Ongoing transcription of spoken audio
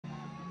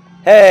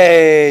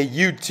Hey,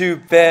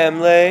 YouTube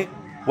family!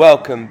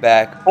 Welcome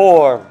back,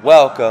 or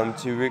welcome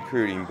to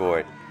Recruiting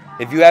Board.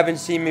 If you haven't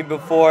seen me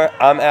before,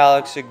 I'm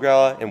Alex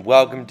Agrella, and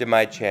welcome to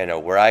my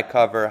channel, where I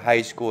cover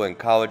high school and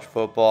college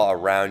football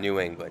around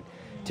New England.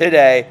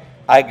 Today,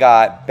 I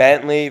got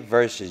Bentley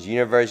versus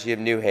University of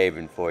New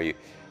Haven for you.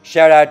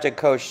 Shout out to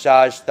Coach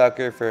Saj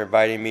Stucker for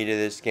inviting me to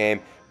this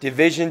game.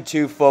 Division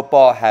II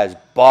football has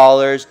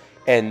ballers,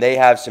 and they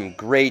have some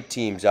great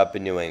teams up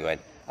in New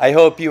England. I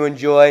hope you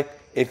enjoy.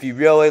 If you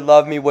really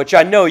love me, which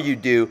I know you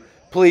do,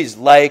 please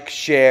like,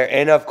 share,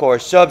 and of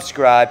course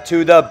subscribe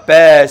to the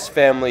best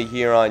family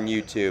here on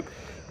YouTube.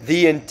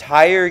 The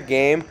entire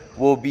game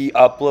will be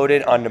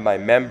uploaded onto my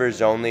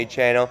members only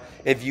channel.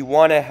 If you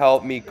want to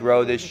help me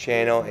grow this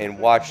channel and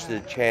watch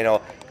the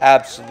channel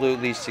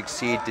absolutely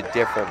succeed to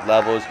different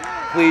levels,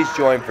 please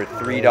join for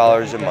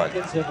 $3 a month.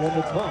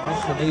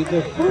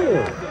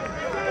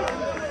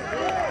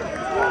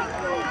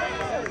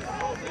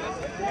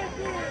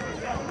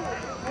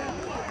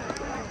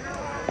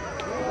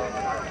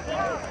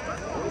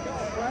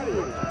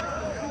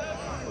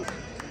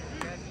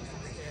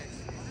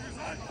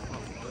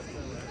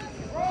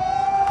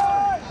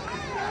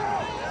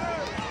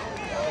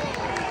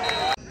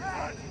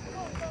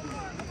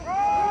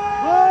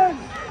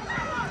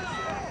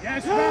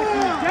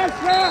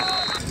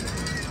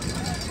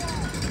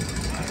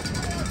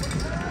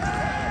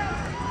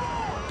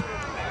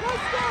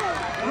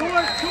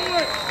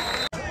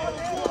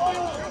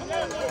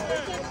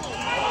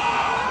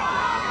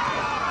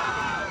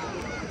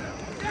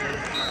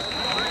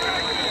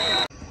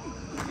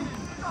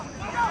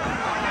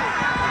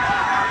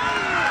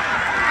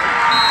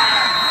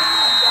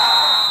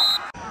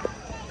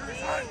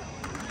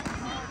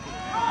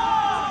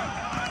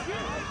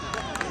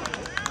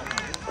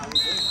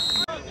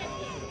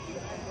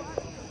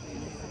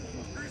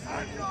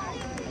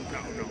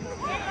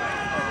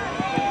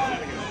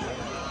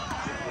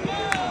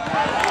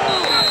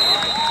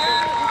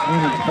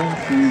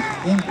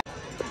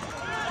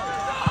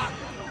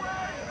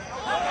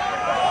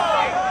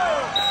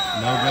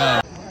 No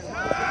good.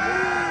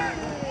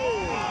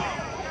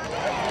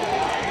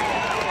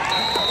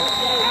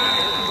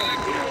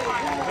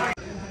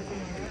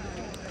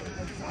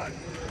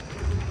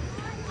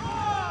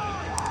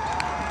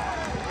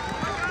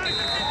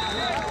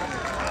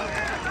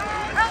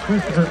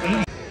 Christopher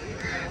 8.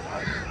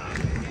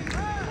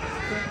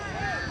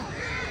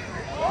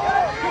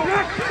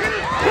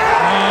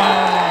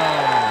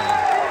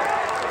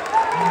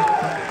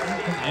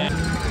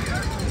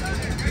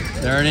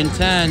 Third and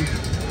 10.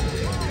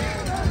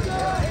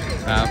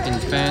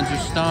 Falcons fans are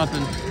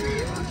stomping.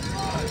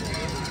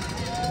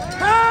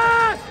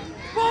 Pass!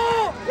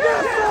 Ball!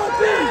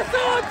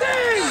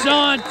 Yes,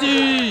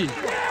 Santi!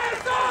 Yes,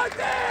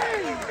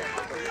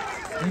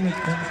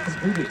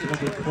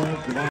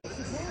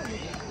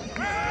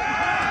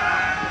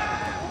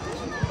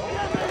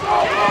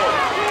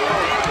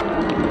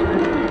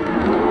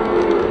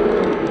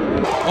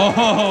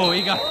 Oh,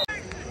 he got...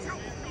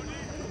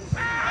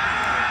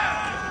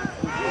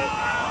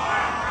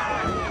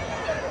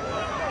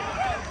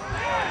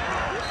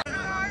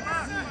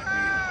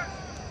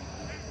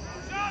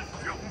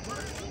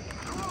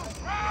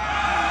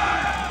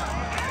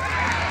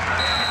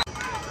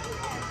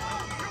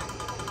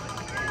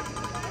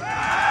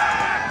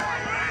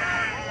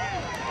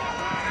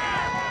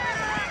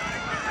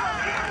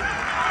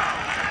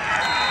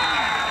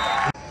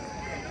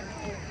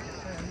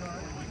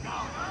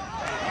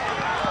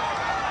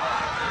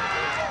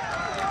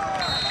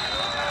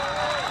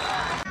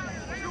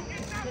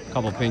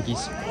 Couple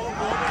pinkies.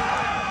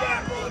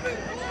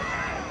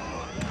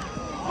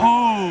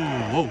 Oh!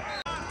 Whoa.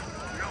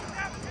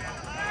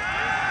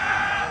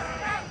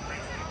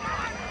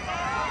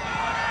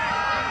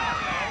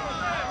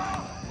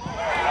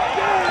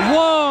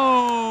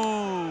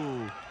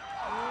 Whoa!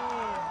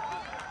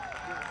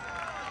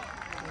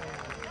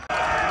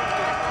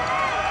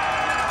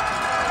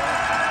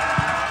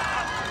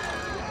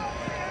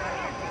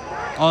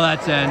 Oh,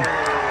 that's in.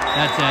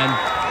 That's in.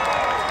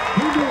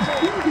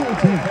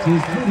 Attempt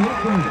is 28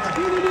 points,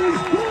 and it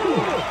is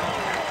good.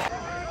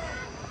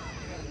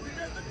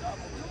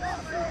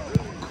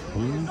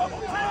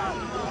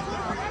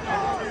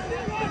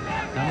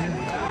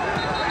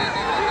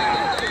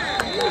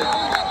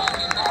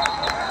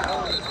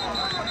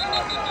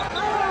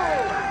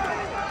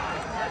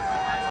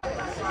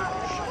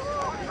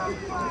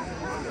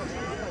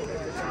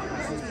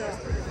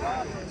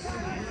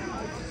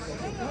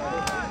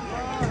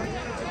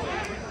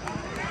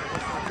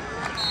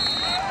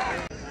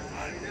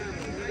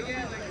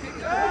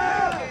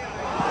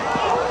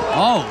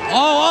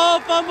 Oh,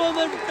 fumble,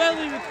 and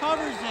Bentley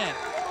recovers it.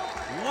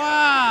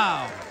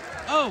 Wow.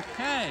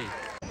 Okay.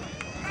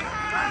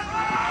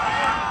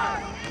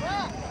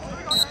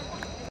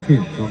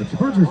 On the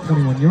Chargers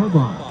 21-yard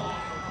line.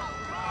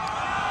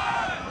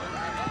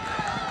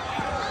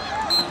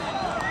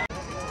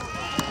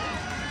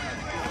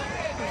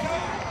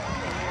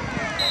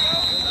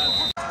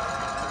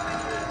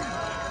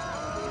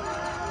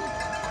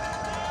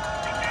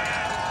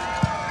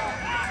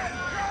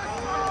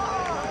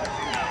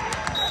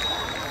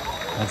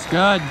 That's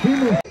good.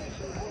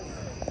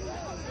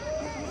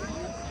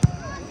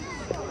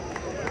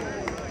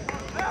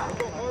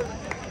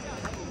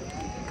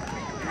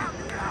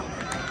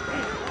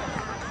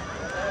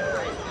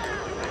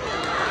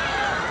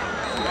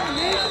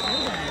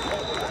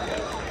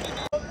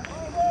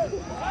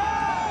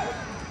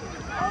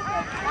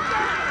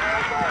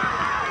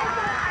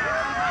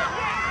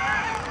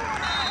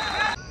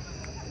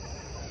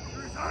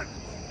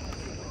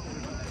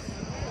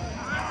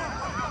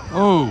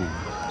 Oh,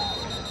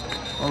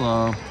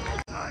 hello.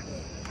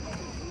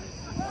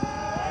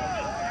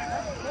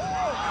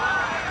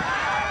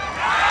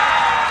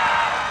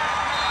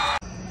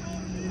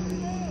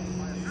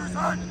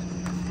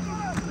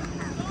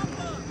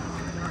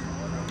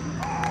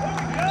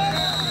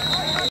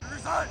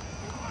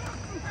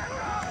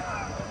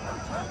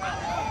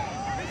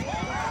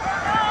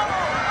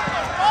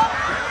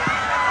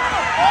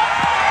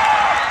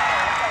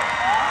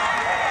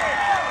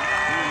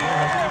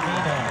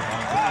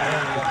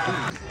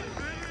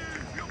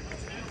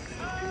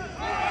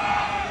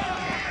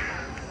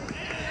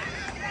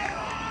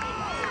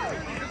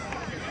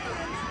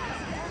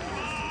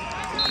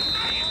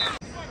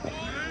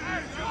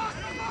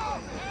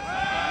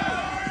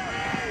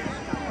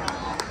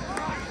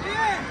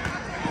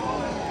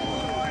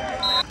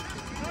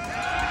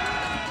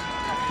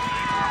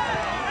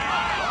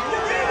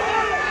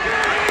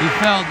 He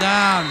fell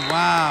down.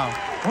 Wow.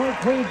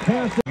 Hard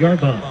pass.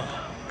 Yard line.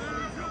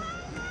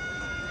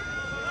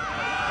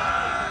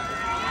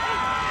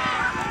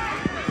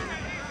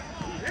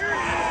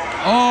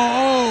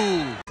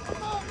 Oh.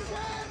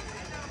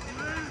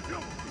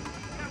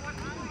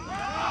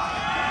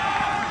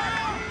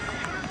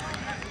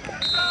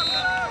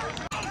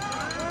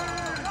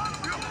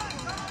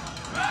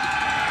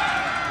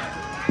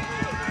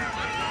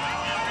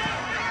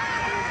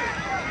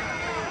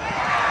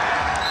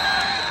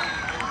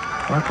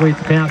 Parkway's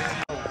pass.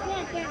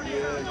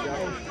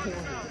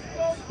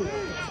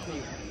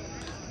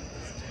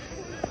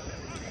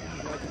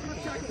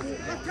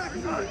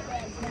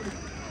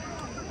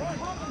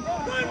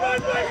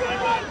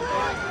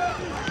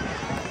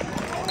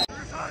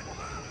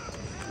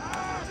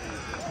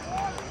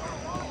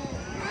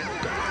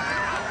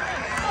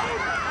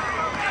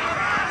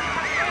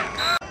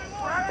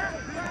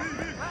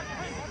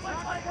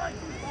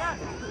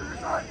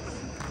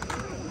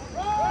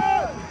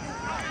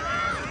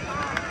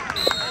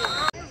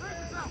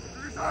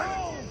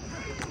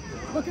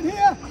 Look in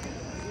here.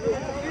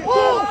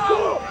 Oh.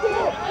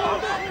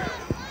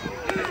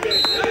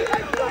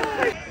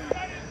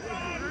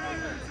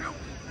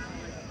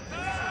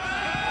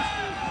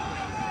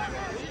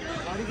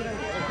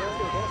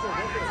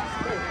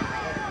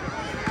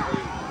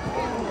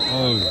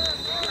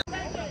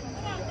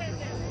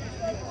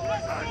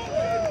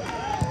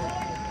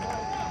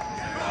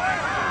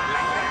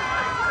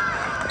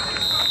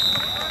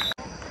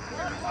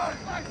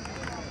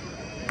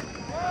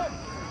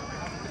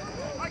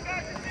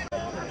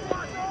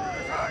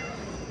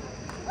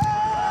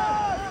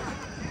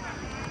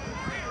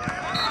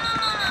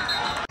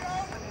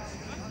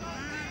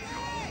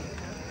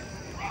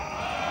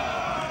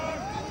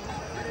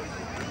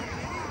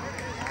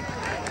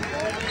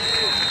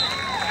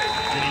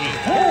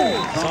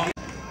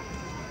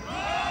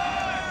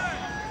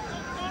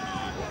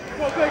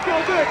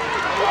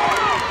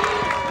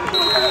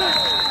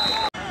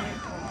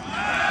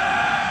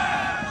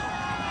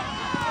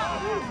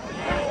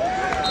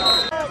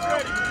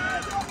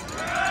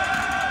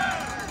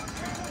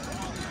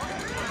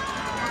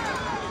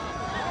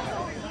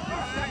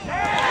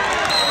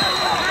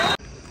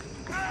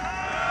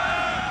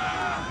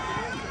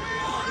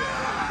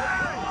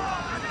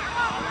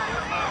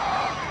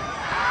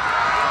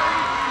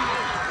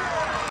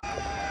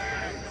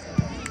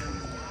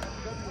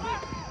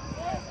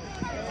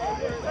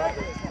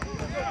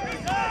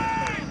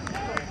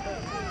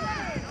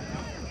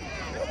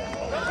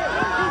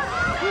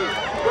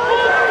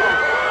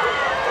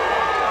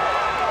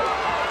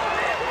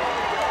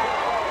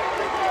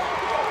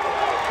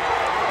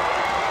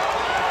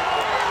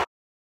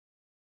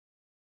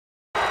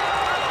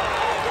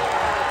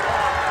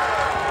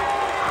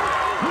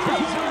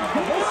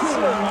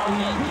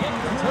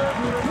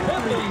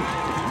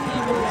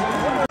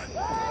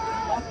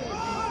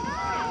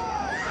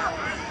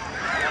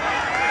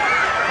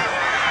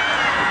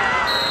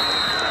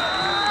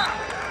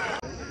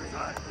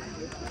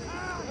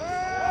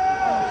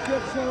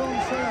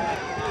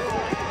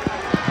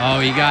 Oh,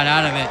 he got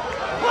out of it.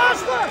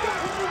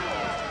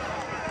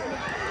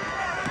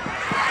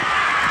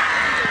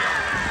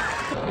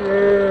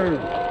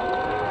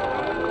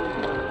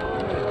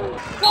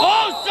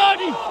 Oh,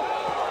 Sonny!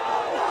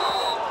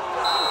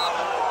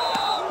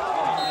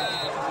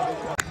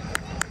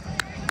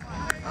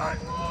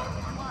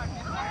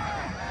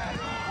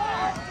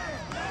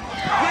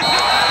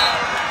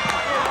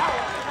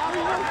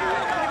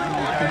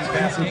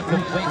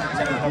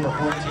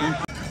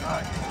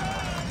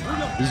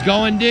 He's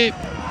going deep.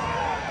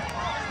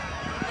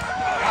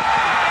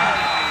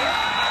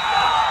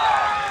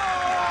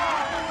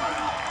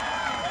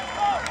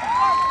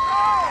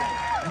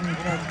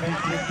 Dang.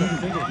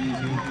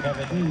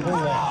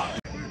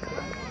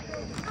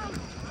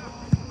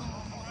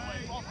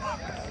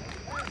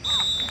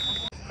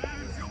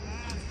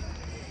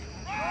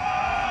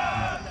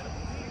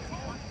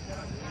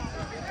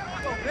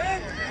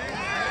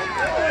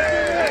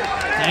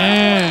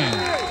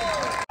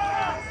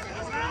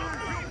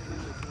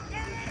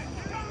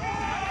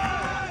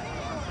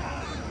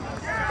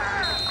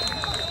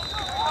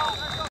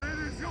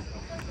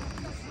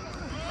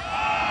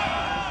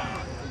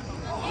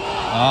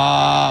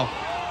 Oh.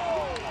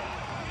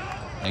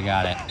 They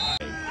got it.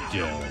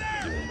 Doing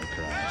the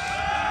cross.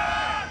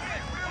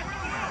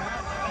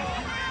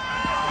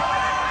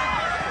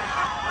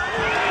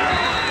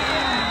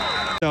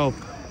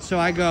 So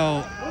I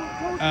go,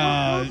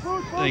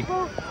 like.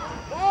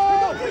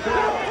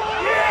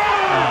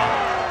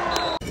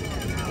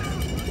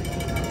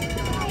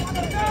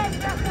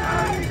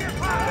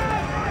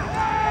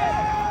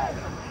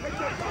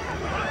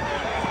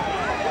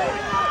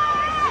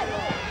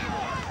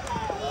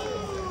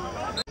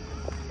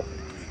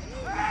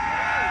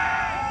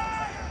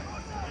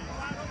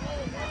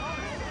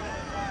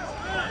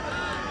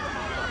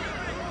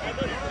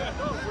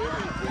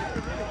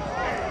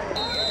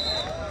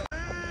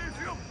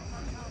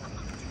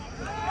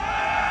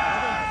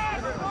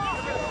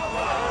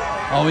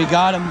 Oh, we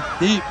got him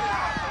deep.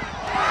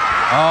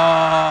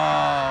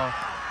 Oh,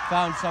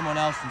 found someone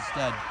else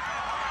instead.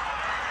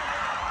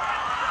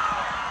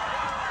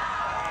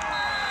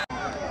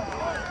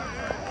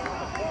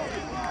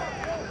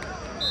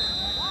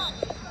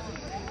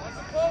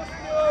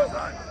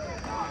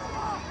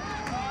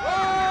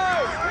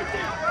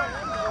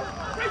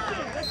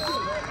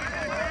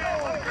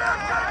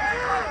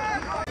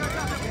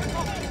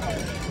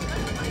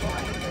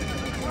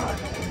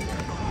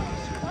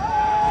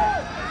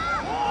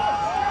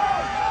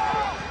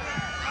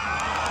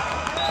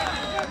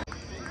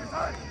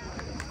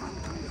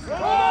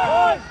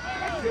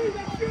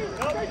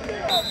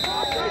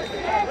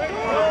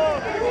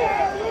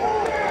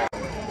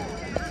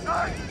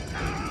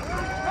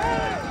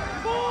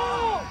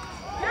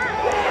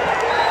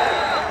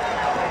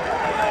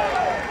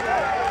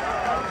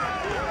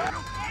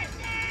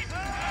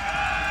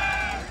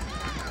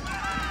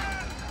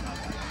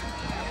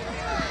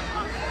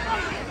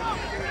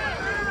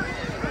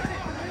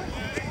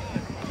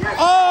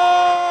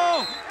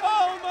 Oh!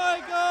 Oh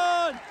my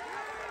God!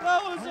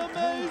 That was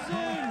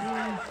amazing!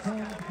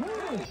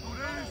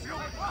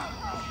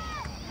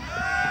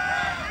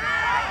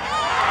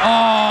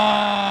 Oh!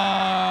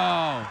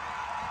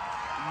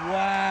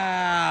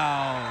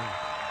 Wow!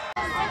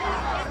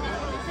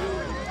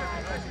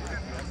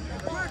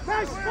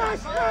 Smash, smash,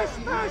 smash,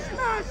 smash,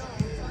 smash!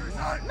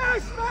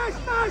 Smash, smash,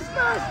 smash,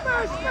 smash,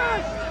 smash,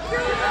 smash!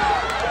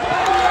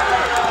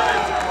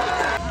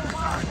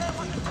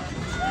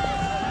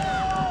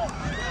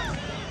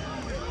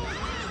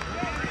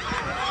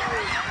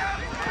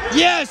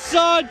 Yes,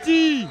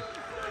 Santi!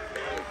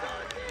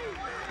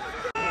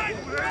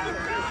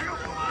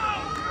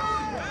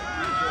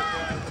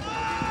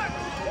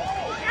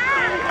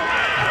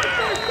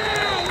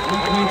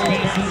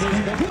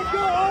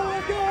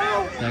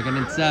 Second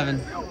and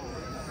 7.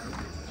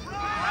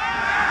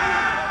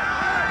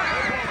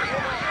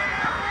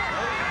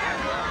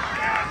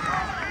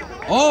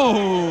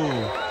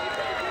 Oh!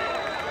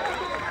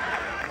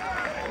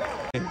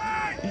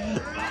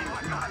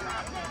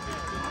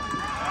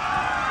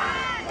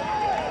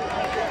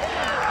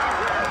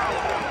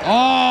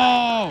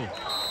 Oh!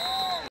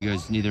 He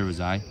goes, neither was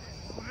I.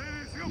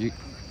 You...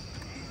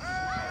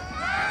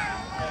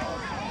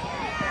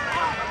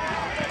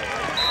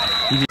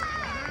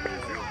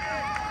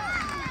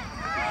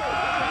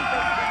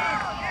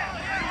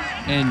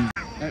 And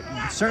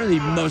certainly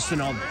most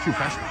and all true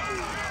freshmen.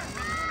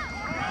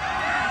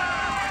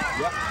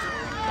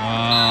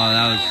 Oh,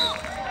 that was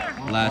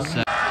last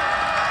set.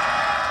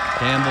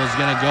 Campbell's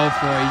gonna go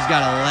for it. He's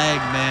got a leg,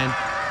 man.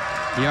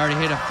 He already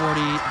hit a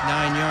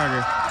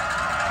 49-yarder.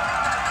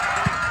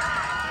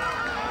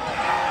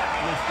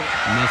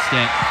 Missed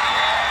it.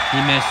 He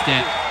missed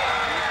it.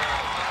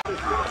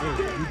 Hey,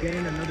 you're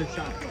getting another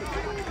shot.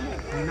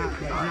 You're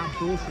not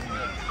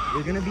bullshitting.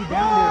 You're gonna be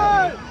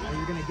down there, and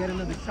you're gonna get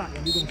another shot,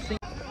 and you're gonna sink.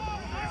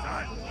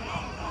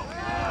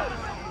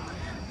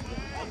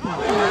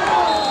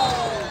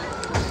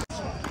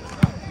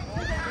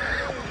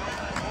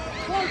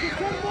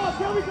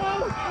 Here we go!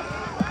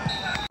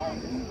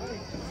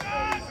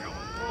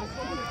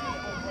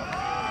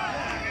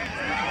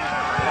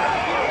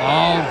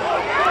 Oh.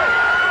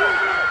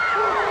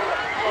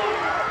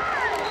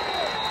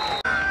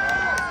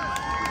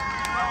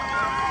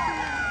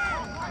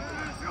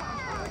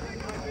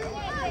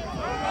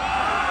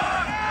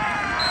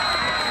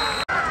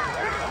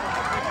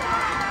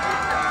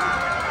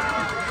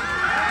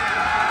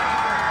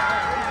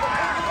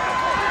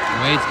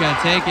 Wade's gonna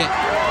take it.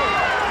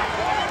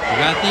 We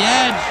got the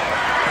edge.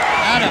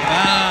 Out of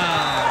bounds.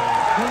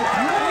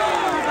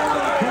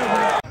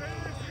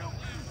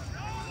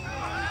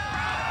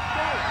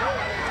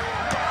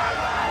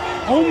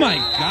 Oh my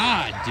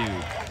God,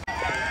 dude.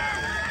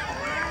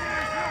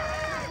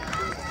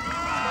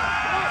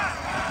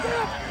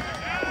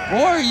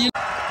 Or you...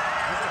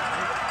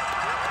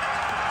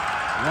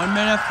 1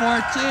 minute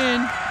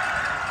 14.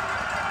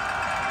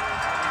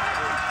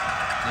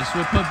 This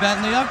will put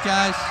Bentley up,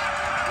 guys.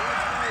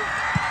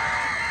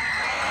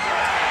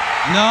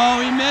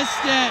 No, he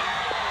missed it.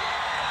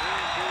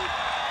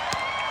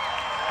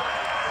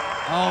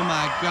 Oh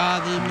my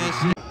God, he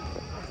missed it.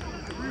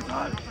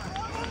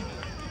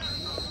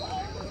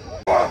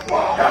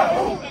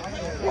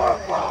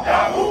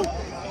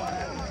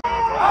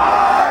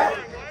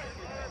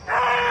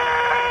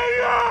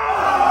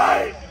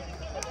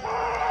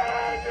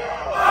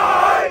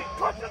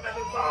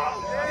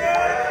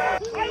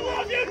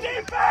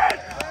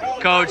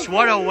 Coach,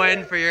 what a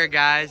win for your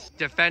guys.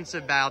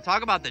 Defensive battle.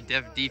 Talk about the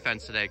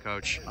defense today,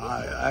 Coach.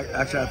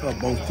 Actually, I thought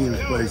both teams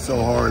played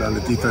so hard on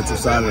the defensive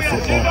side of the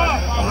football.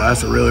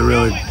 That's a really,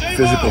 really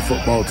physical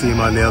football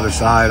team on the other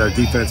side. Our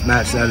defense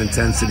matched that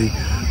intensity.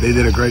 They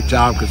did a great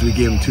job because we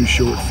gave them 2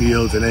 short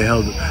fields, and they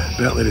held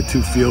Bentley to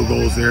 2 field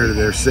goals there to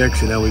their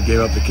 6, and then we gave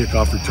up the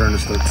kickoff return to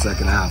start the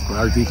second half. But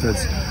our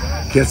defense,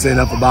 can't say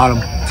enough about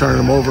them, turning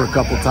them over a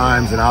couple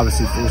times and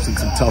obviously forcing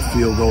some tough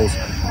field goals.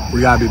 We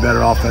got to be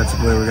better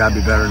offensively. We got to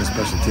be better in the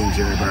special teams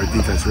area, but our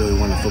defense really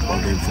won the football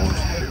game for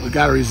us. We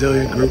got a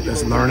resilient group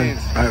that's learning.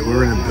 Right?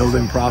 We're in a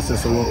building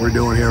process of what we're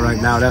doing here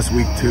right now. That's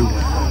week 2.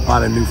 A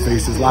lot of new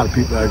faces, a lot of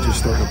people that are just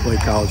starting to play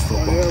college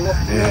football,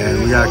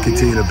 and we got to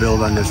continue to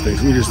build on this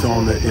thing. We just told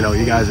them that, you know,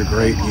 you guys are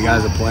great. You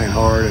guys are playing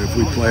hard, and if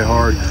we play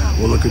hard,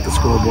 we'll look at the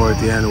scoreboard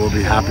at the end, and we'll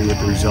be happy with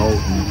the result.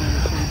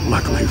 And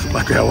luckily,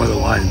 I wasn't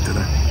lying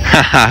today.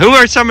 Who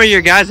are some of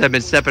your guys that have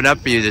been stepping up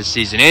for you this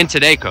season and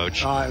today,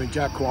 Coach? I mean,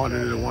 Jack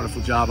Quander did a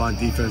wonderful job on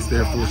defense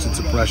there, forcing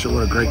some pressure.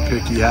 What a great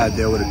pick he had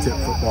there with a tip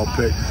football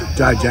pick.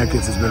 Jai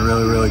Jenkins has been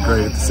really, really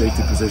great at the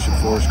safety position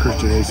for us.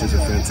 Christian Ace is a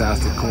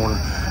fantastic corner.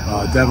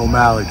 Devin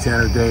O'Malley,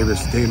 Tanner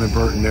Davis, Damon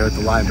Burton there at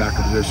the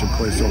linebacker position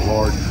play so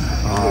hard.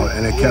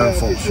 And then Kevin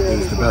Fulch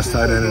is the best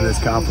tight end in this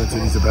conference,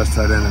 and he's the best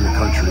tight end in the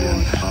country.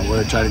 And we're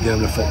going to try to get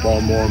him to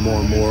football more and more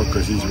and more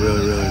because he's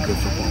really, really a good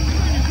football player.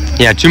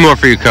 Yeah, 2 more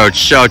for you, Coach.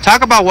 So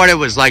talk about what it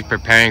was like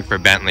preparing for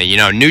Bentley. You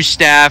know, new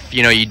staff,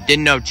 you know, you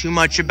didn't know too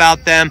much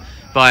about them,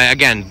 but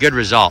again, good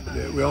result.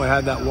 We only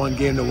had that 1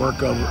 game to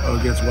work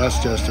against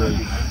Westchester, and,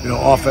 you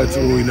know,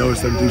 offensively we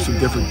noticed them do some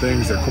different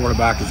things. Their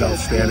quarterback is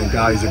outstanding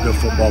guy. He's a good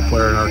football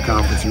player in our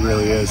conference. He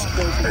really is.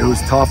 It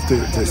was tough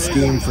to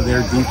scheme for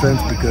their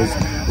defense because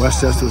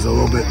Westchester was a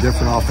little bit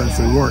different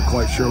offensively. We weren't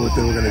quite sure what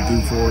they were going to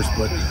do for us,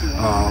 but,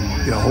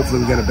 you know, hopefully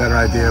we get a better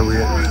idea.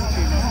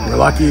 We're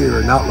lucky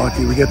or not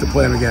lucky. We get to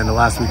play them again the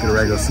last week of the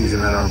regular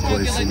season at our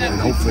place, and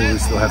hopefully we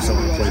still have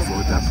something to play for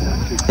at that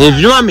point. And if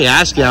you don't mind me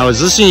asking, I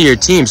was listening to your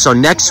team, so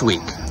next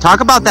week, talk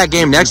about that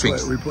game next week.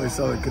 We play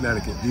Southern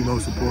Connecticut, the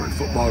most important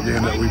football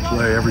game that we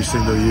play every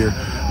single year.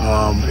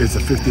 It's the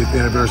 50th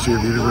anniversary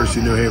of the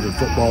University of New Haven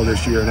football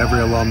this year, and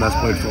every alum that's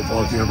played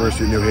football at the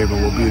University of New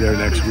Haven will be there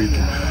next week.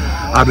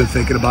 I've been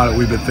thinking about it.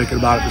 We've been thinking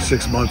about it for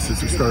 6 months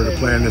since we started to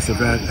plan this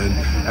event, and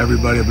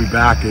everybody will be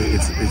back.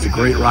 It's a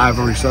great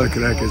rivalry. Southern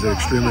Connecticut is an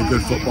extremely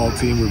good football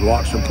team. We've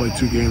watched them play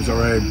 2 games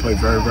already and play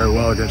very, very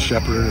well against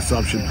Shepherd and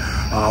Assumption.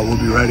 We'll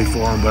be ready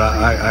for them, but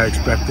I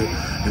expect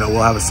that, you know,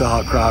 we'll have a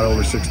sellout crowd,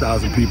 over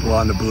 6,000 people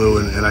on the blue,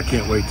 and I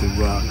can't wait to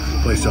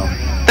play Southern.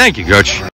 Thank you, Coach.